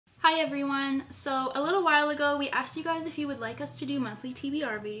Hi everyone! So a little while ago we asked you guys if you would like us to do monthly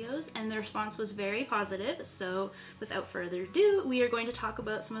TBR videos and the response was very positive, so without further ado we are going to talk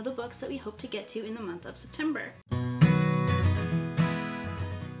about some of the books that we hope to get to in the month of September.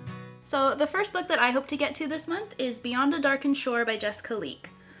 So the first book that I hope to get to this month is Beyond a Darkened Shore by Jessica Leake.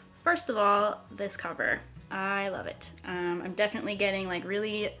 First of all, this cover. I love it. I'm definitely getting like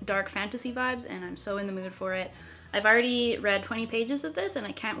really dark fantasy vibes and I'm so in the mood for it. I've already read 20 pages of this and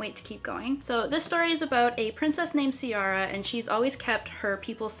I can't wait to keep going. So this story is about a princess named Ciara, and she's always kept her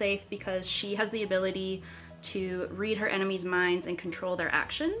people safe because she has the ability to read her enemies' minds and control their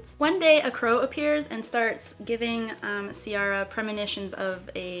actions. One day a crow appears and starts giving Ciara premonitions of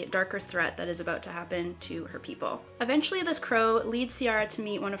a darker threat that is about to happen to her people. Eventually this crow leads Ciara to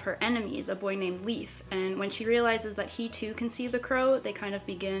meet one of her enemies, a boy named Leaf, and when she realizes that he too can see the crow, they kind of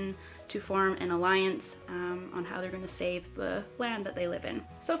begin to form an alliance on how they're going to save the land that they live in.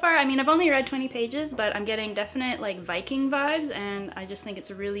 So far, I mean, I've only read 20 pages, but I'm getting definite like Viking vibes, and I just think it's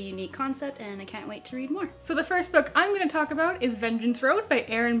a really unique concept and I can't wait to read more. So the first book I'm going to talk about is Vengeance Road by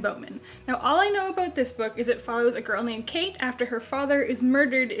Erin Bowman. Now all I know about this book is it follows a girl named Kate after her father is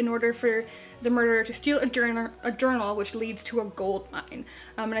murdered in order for the murderer to steal a journal which leads to a gold mine.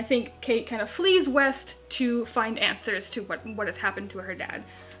 And I think Kate kind of flees west to find answers to what has happened to her dad.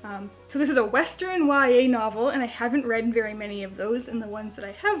 So this is a Western YA novel, and I haven't read very many of those, and the ones that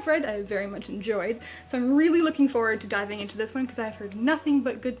I have read I very much enjoyed. So I'm really looking forward to diving into this one because I've heard nothing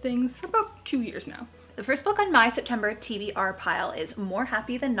but good things for about 2 years now. The first book on my September TBR pile is More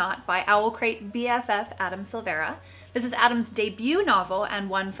Happy Than Not by OwlCrate BFF Adam Silvera. This is Adam's debut novel and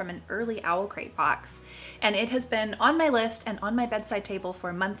one from an early OwlCrate box, and it has been on my list and on my bedside table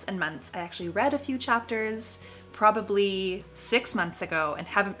for months and months. I actually read a few chapters probably 6 months ago and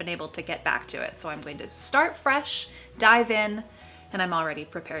haven't been able to get back to it, so I'm going to start fresh, dive in, and I'm already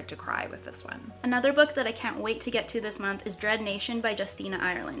prepared to cry with this one. Another book that I can't wait to get to this month is Dread Nation by Justina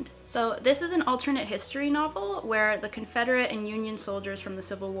Ireland. So this is an alternate history novel where the Confederate and Union soldiers from the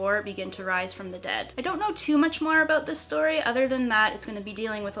Civil War begin to rise from the dead. I don't know too much more about this story other than that it's going to be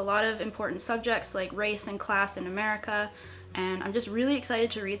dealing with a lot of important subjects like race and class in America, and I'm just really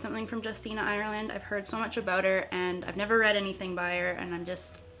excited to read something from Justina Ireland. I've heard so much about her and I've never read anything by her, and I'm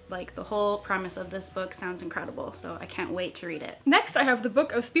just like, the whole premise of this book sounds incredible, so I can't wait to read it. Next I have the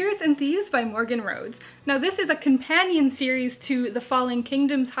book of Spirits and Thieves by Morgan Rhodes. Now this is a companion series to the Fallen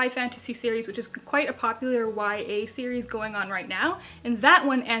Kingdoms high fantasy series, which is quite a popular YA series going on right now, and that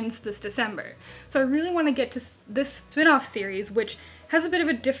one ends this December. So I really want to get to this spin-off series, which has a bit of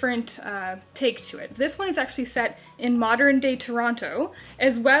a different take to it. This one is actually set in modern-day Toronto,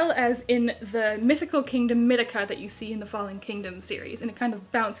 as well as in the mythical kingdom Mythica that you see in the Fallen Kingdom series, and it kind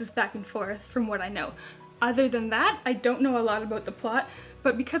of bounces back and forth from what I know. Other than that, I don't know a lot about the plot,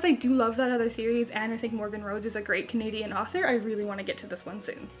 but because I do love that other series and I think Morgan Rhodes is a great Canadian author, I really want to get to this one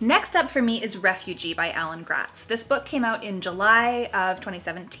soon. Next up for me is Refugee by Gratz. This book came out in July of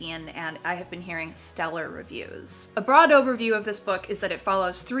 2017 and I have been hearing stellar reviews. A broad overview of this book is that it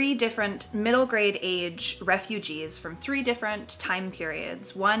follows 3 different middle grade age refugees from 3 different time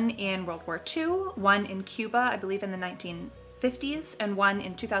periods. One in World War II, one in Cuba, I believe in the 1950s, and one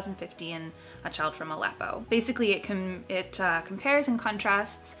in 2015, a child from Aleppo. Basically it compares and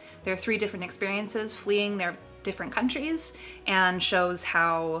contrasts their 3 different experiences fleeing their different countries and shows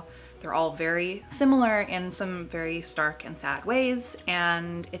how they're all very similar in some very stark and sad ways,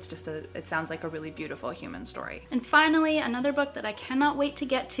 and it sounds like a really beautiful human story. And finally, another book that I cannot wait to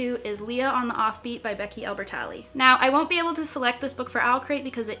get to is Leah on the Offbeat by Becky Albertalli. Now, I won't be able to select this book for OwlCrate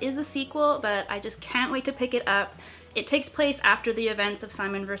because it is a sequel, but I just can't wait to pick it up. It takes place after the events of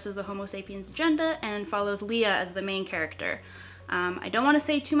Simon versus the Homo sapiens agenda and follows Leah as the main character. I don't want to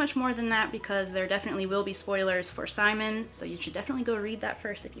say too much more than that because there definitely will be spoilers for Simon, so you should definitely go read that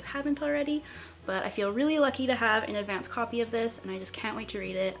first if you haven't already. But I feel really lucky to have an advance copy of this, and I just can't wait to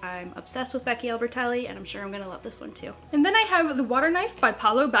read it. I'm obsessed with Becky Albertalli, and I'm sure I'm gonna love this one too. And then I have The Water Knife by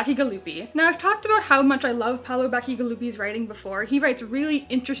Paulo Bacigalupi. Now I've talked about how much I love Paulo Bacigalupi's writing before. He writes really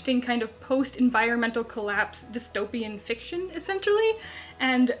interesting kind of post-environmental collapse dystopian fiction, essentially,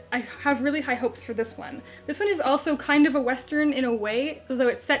 and I have really high hopes for this one. This one is also kind of a Western in a way, although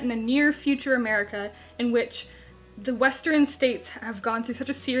it's set in a near future America in which the Western states have gone through such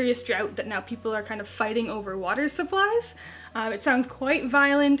a serious drought that now people are kind of fighting over water supplies. It sounds quite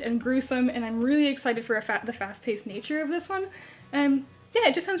violent and gruesome, and I'm really excited for the fast-paced nature of this one. yeah,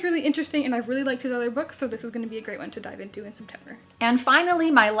 it just sounds really interesting, and I've really liked his other books, so this is going to be a great one to dive into in September. And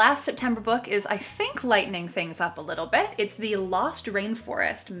finally, my last September book is, I think, lightening things up a little bit. It's The Lost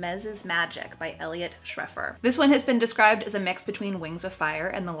Rainforest, Mez's Magic by Eliot Schrefer. This one has been described as a mix between Wings of Fire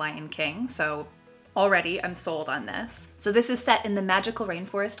and The Lion King, so already I'm sold on this. So this is set in the magical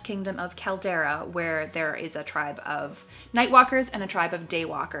rainforest kingdom of Caldera, where there is a tribe of nightwalkers and a tribe of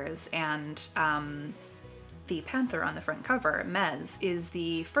daywalkers, and the panther on the front cover, Mez, is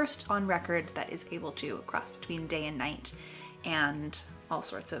the first on record that is able to cross between day and night, and all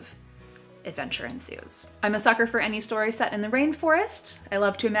sorts of adventure ensues. I'm a sucker for any story set in the rainforest. I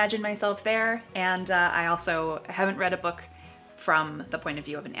love to imagine myself there, and I also haven't read a book from the point of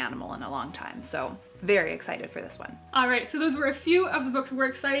view of an animal in a long time, so very excited for this one. Alright, so those were a few of the books we're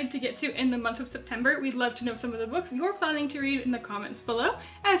excited to get to in the month of September. We'd love to know some of the books you're planning to read in the comments below.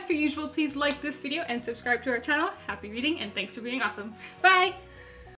 As per usual, please like this video and subscribe to our channel. Happy reading, and thanks for being awesome. Bye!